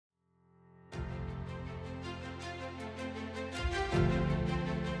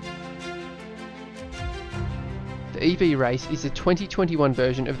world EV race is the 2021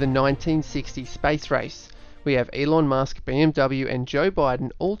 version of the 1960 space race. We have Elon Musk, BMW and Joe Biden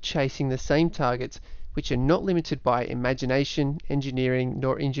all chasing the same targets, which are not limited by imagination, engineering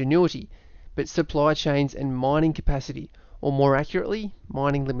nor ingenuity, but supply chains and mining capacity, or more accurately,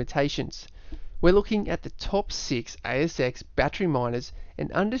 mining limitations. We're looking at the top 6 ASX battery miners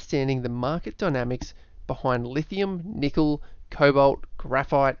and understanding the market dynamics behind lithium, nickel, cobalt,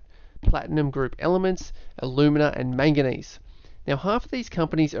 graphite, platinum group elements, alumina and manganese. Now half of these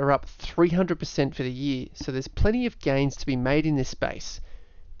companies are up 300% for the year, so there's plenty of gains to be made in this space.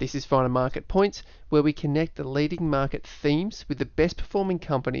 This is Finer Market Points, where we connect the leading market themes with the best performing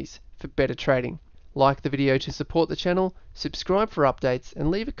companies for better trading. Like the video to support the channel, subscribe for updates and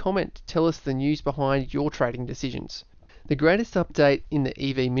leave a comment to tell us the news behind your trading decisions. The greatest update in the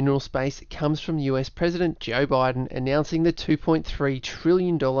EV mineral space comes from US President Joe Biden announcing the $2.3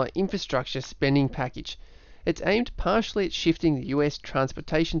 trillion infrastructure spending package. It's aimed partially at shifting the US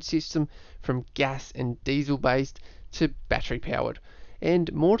transportation system from gas and diesel based to battery powered,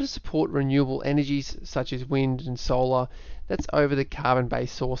 and more to support renewable energies such as wind and solar that's over the carbon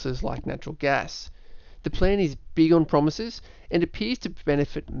based sources like natural gas. The plan is big on promises and appears to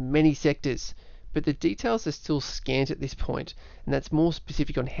benefit many sectors, but the details are still scant at this point, and that's more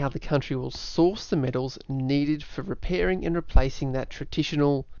specific on how the country will source the metals needed for repairing and replacing that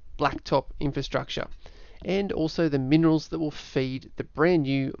traditional blacktop infrastructure, and also the minerals that will feed the brand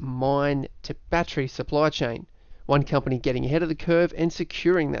new mine to battery supply chain. One company getting ahead of the curve and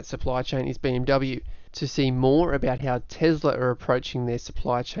securing that supply chain is BMW. To see more about how Tesla are approaching their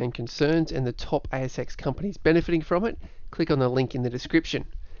supply chain concerns and the top ASX companies benefiting from it, click on the link in the description.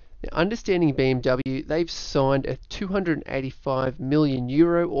 Now, understanding BMW, they've signed a €285 million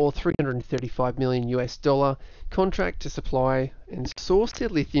or $335 million US contract to supply and source their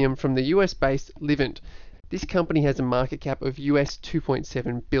lithium from the US based Livent. This company has a market cap of US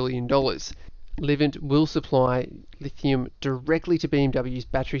 $2.7 billion. Livent will supply lithium directly to BMW's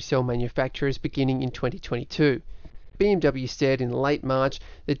battery cell manufacturers beginning in 2022. BMW said in late March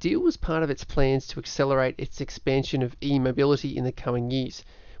the deal was part of its plans to accelerate its expansion of e-mobility in the coming years,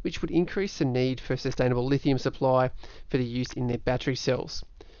 which would increase the need for sustainable lithium supply for the use in their battery cells.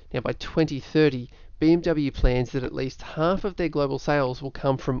 Now by 2030, BMW plans that at least half of their global sales will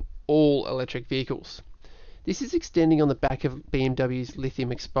come from all electric vehicles. This is extending on the back of BMW's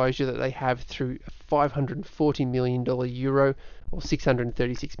lithium exposure that they have through a $540 million euro or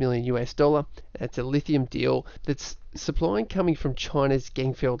 $636 million US dollar. That's a lithium deal that's supplying coming from China's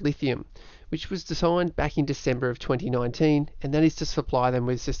Ganfeng Lithium, which was designed back in December of 2019, and that is to supply them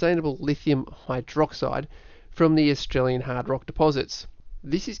with sustainable lithium hydroxide from the Australian hard rock deposits.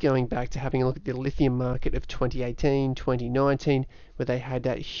 This is going back to having a look at the lithium market of 2018, 2019, where they had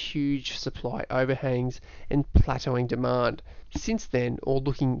that huge supply overhangs and plateauing demand. Since then, or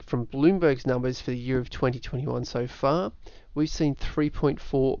looking from Bloomberg's numbers for the year of 2021 so far, we've seen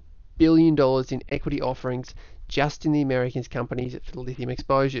 $3.4 billion in equity offerings just in the Americans companies for the lithium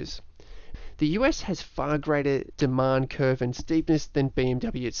exposures. The US has far greater demand curve and steepness than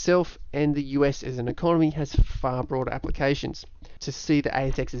BMW itself, and the US as an economy has far broader applications. To see the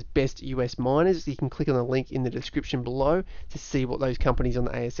ASX's best US miners, you can click on the link in the description below to see what those companies on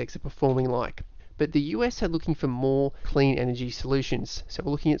the ASX are performing like. But the US are looking for more clean energy solutions, so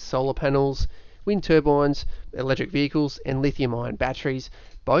we're looking at solar panels, wind turbines, electric vehicles and lithium-ion batteries,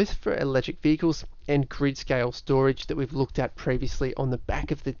 both for electric vehicles and grid-scale storage that we've looked at previously on the back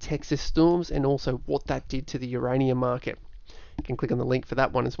of the Texas storms and also what that did to the uranium market. You can click on the link for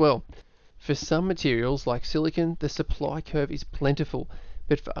that one as well. For some materials like silicon, the supply curve is plentiful,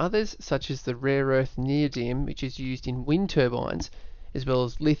 but for others such as the rare earth neodymium, which is used in wind turbines, as well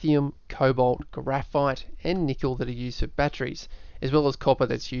as lithium, cobalt, graphite and nickel that are used for batteries, as well as copper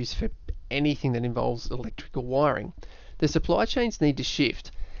that's used for anything that involves electrical wiring, the supply chains need to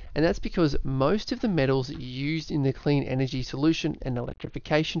shift, and that's because most of the metals used in the clean energy solution and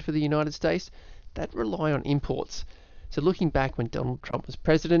electrification for the United States that rely on imports. So looking back when Donald Trump was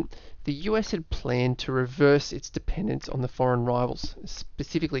president, the US had planned to reverse its dependence on the foreign rivals,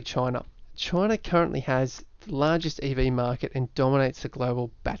 specifically China. China currently has the largest EV market and dominates the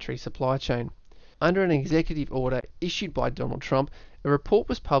global battery supply chain. Under an executive order issued by Donald Trump, a report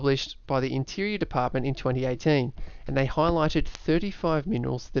was published by the Interior Department in 2018, and they highlighted 35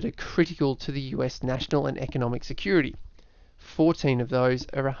 minerals that are critical to the US national and economic security. 14 of those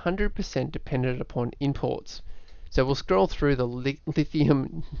are 100% dependent upon imports. So we'll scroll through the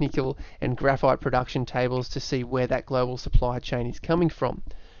lithium, nickel and graphite production tables to see where that global supply chain is coming from.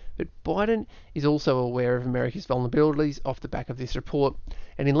 But Biden is also aware of America's vulnerabilities off the back of this report,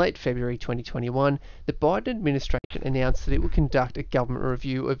 and in late February 2021, the Biden administration announced that it will conduct a government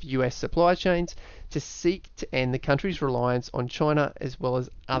review of US supply chains to seek to end the country's reliance on China as well as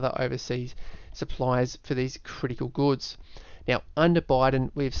other overseas suppliers for these critical goods. Now, under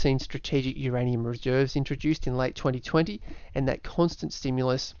Biden, we've seen strategic uranium reserves introduced in late 2020 and that constant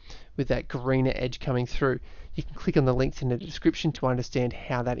stimulus with that greener edge coming through. You can click on the links in the description to understand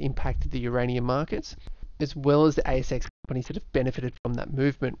how that impacted the uranium markets, as well as the ASX companies that have benefited from that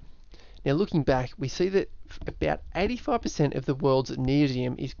movement. Now, looking back, we see that about 85% of the world's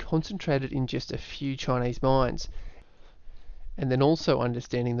neodymium is concentrated in just a few Chinese mines. And then also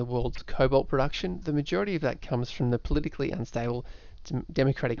understanding the world's cobalt production, the majority of that comes from the politically unstable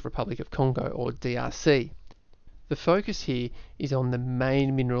Democratic Republic of Congo, or DRC. The focus here is on the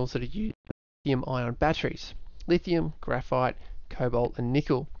main minerals that are used in lithium-ion batteries: lithium, graphite, cobalt and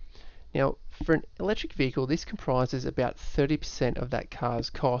nickel. Now, for an electric vehicle, this comprises about 30% of that car's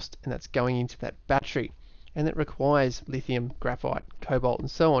cost, and that's going into that battery, and that requires lithium, graphite, cobalt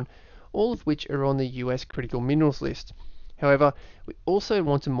and so on, all of which are on the US critical minerals list. However, we also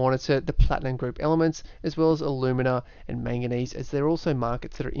want to monitor the platinum group elements as well as alumina and manganese, as they're also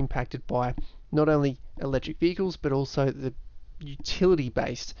markets that are impacted by not only electric vehicles but also the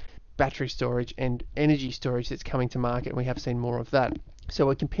utility-based battery storage and energy storage that's coming to market, and we have seen more of that. So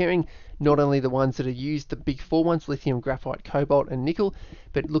we're comparing not only the ones that are used, the big four ones, lithium, graphite, cobalt and nickel,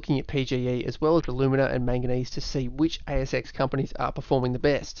 but looking at PGE as well as alumina and manganese to see which ASX companies are performing the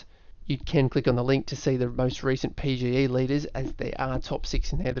best. You can click on the link to see the most recent PGE leaders, as there are top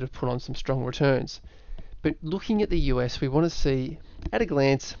 6 in there that have put on some strong returns. But looking at the US, we want to see, at a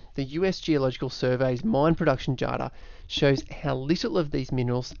glance, the US Geological Survey's mine production data shows how little of these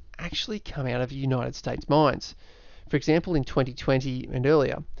minerals actually come out of United States mines. For example, in 2020 and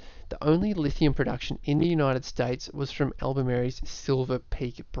earlier, the only lithium production in the United States was from Albemarle's Silver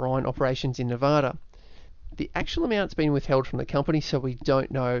Peak brine operations in Nevada. The actual amount's been withheld from the company, so we don't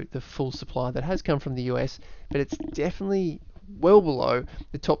know the full supply that has come from the US, but it's definitely well below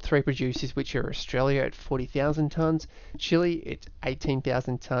the top 3 producers, which are Australia at 40,000 tonnes, Chile at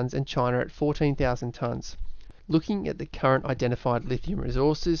 18,000 tonnes, and China at 14,000 tonnes. Looking at the current identified lithium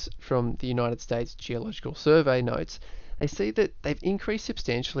resources from the United States Geological Survey notes, they see that they've increased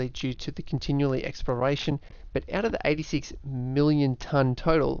substantially due to the continually exploration, but out of the 86 million tonne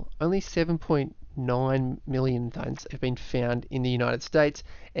total, only 7.9 million tonnes have been found in the United States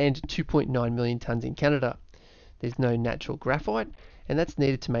and 2.9 million tonnes in Canada. There's no natural graphite, and that's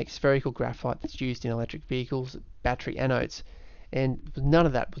needed to make spherical graphite that's used in electric vehicles, battery anodes, and none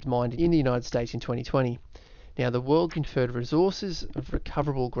of that was mined in the United States in 2020. Now, the world's inferred resources of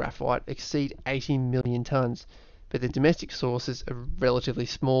recoverable graphite exceed 80 million tonnes, but the domestic sources are relatively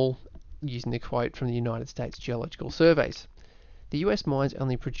small, using the quote from the United States Geological Surveys. The US mines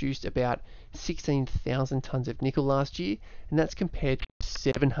only produced about 16,000 tonnes of nickel last year, and that's compared to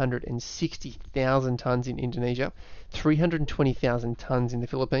 760,000 tonnes in Indonesia, 320,000 tonnes in the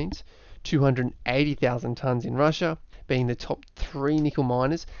Philippines, 280,000 tonnes in Russia, being the top 3 nickel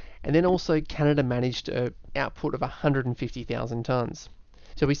miners, and then also Canada managed an output of 150,000 tonnes.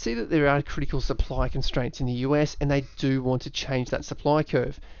 So we see that there are critical supply constraints in the US, and they do want to change that supply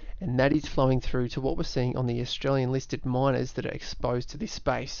curve, and that is flowing through to what we're seeing on the Australian listed miners that are exposed to this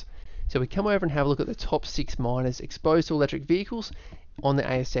space. So we come over and have a look at the top 6 miners exposed to electric vehicles on the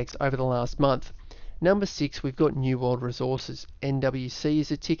ASX over the last month. Number 6, we've got New World Resources. NWC is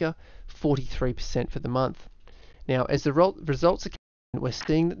a ticker, 43% for the month. Now, as the results are coming in, we're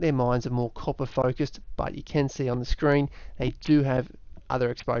seeing that their mines are more copper focused, but you can see on the screen they do have other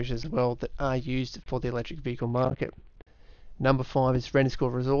exposures as well that are used for the electric vehicle market. Number 5 is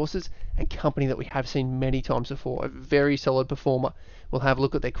Renascor Resources, a company that we have seen many times before, a very solid performer. We'll have a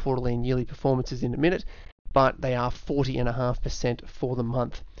look at their quarterly and yearly performances in a minute, but they are 40.5% for the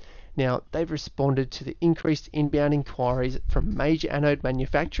month. Now, they've responded to the increased inbound inquiries from major anode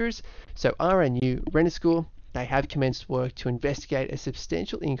manufacturers, so RNU, Renascor, they have commenced work to investigate a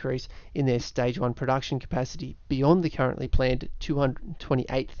substantial increase in their stage 1 production capacity beyond the currently planned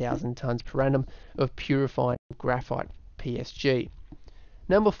 228,000 tonnes per annum of purified graphite, PSG.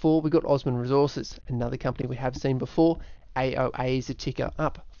 Number 4, we've got Ausmon Resources, another company we have seen before. AOA is a ticker,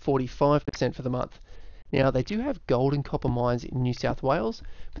 up 45% for the month. Now, they do have gold and copper mines in New South Wales,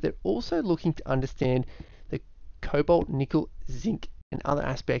 but they're also looking to understand the cobalt, nickel, zinc and other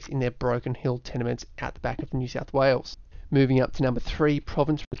aspects in their Broken Hill tenements out the back of New South Wales. Moving up to number 3,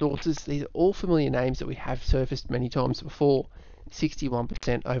 Province Resources. These are all familiar names that we have surfaced many times before,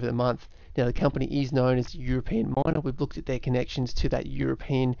 61% over the month. Now, the company is known as a European miner. We've looked at their connections to that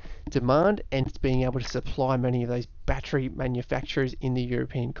European demand and being able to supply many of those battery manufacturers in the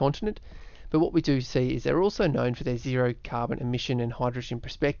European continent. But what we do see is they're also known for their zero carbon emission and hydrogen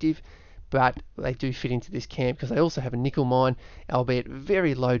perspective, but they do fit into this camp because they also have a nickel mine, albeit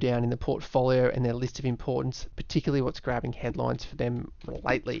very low down in the portfolio and their list of importance, particularly what's grabbing headlines for them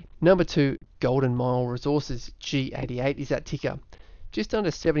lately. Number 2, Golden Mile Resources, G88 is that ticker. Just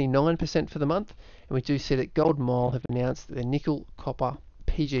under 79% for the month, and we do see that Golden Mile have announced their nickel, copper,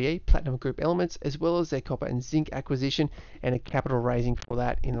 PGE, platinum group elements, as well as their copper and zinc acquisition and a capital raising for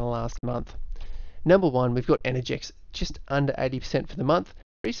that in the last month. Number 1, we've got Enegex, just under 80% for the month.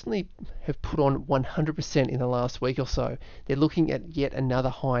 Recently have put on 100% in the last week or so. They're looking at yet another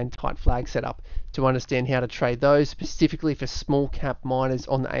high and tight flag setup. To understand how to trade those, specifically for small cap miners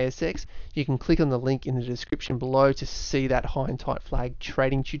on the ASX, you can click on the link in the description below to see that high and tight flag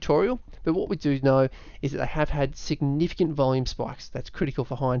trading tutorial. But what we do know is that they have had significant volume spikes. That's critical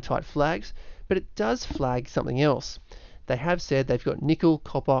for high and tight flags, but it does flag something else. They have said they've got nickel,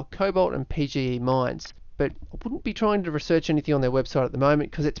 copper, cobalt and PGE mines, but I wouldn't be trying to research anything on their website at the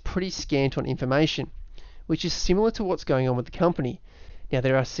moment because it's pretty scant on information, which is similar to what's going on with the company. Now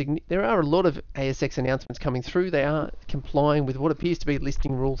there are a lot of ASX announcements coming through. They are complying with what appears to be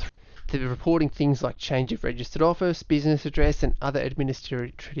listing rules. They're reporting things like change of registered office, business address and other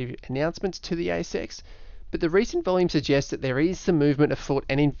administrative announcements to the ASX. But the recent volume suggests that there is some movement afoot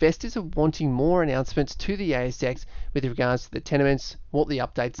and investors are wanting more announcements to the ASX with regards to the tenements, what the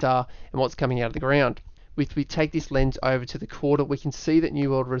updates are and what's coming out of the ground. If we take this lens over to the quarter, we can see that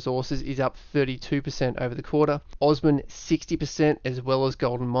New World Resources is up 32% over the quarter, Ausmon 60% as well as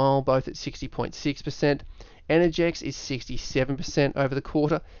Golden Mile both at 60.6%, Enegex is 67% over the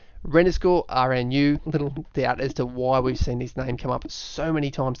quarter, Renascor RNU, little doubt as to why we've seen this name come up so many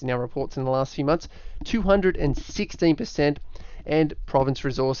times in our reports in the last few months, 216%, and Province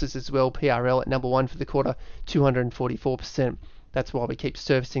Resources as well, PRL at number 1 for the quarter, 244%. That's why we keep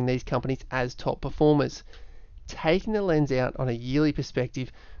servicing these companies as top performers. Taking the lens out on a yearly perspective,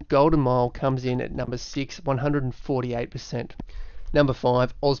 Golden Mile comes in at number 6, 148%. Number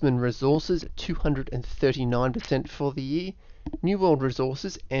 5, Ausmon Resources, 239% for the year. New World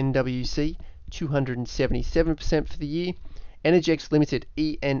Resources NWC, 277% for the year. Enegex Limited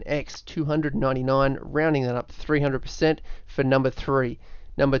ENX, 299, rounding that up 300% for number 3.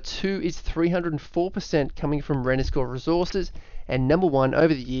 Number 2 is 304% coming from Renascor Resources, and number 1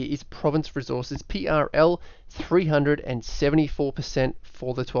 over the year is Province Resources PRL, 374%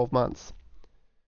 for the 12 months.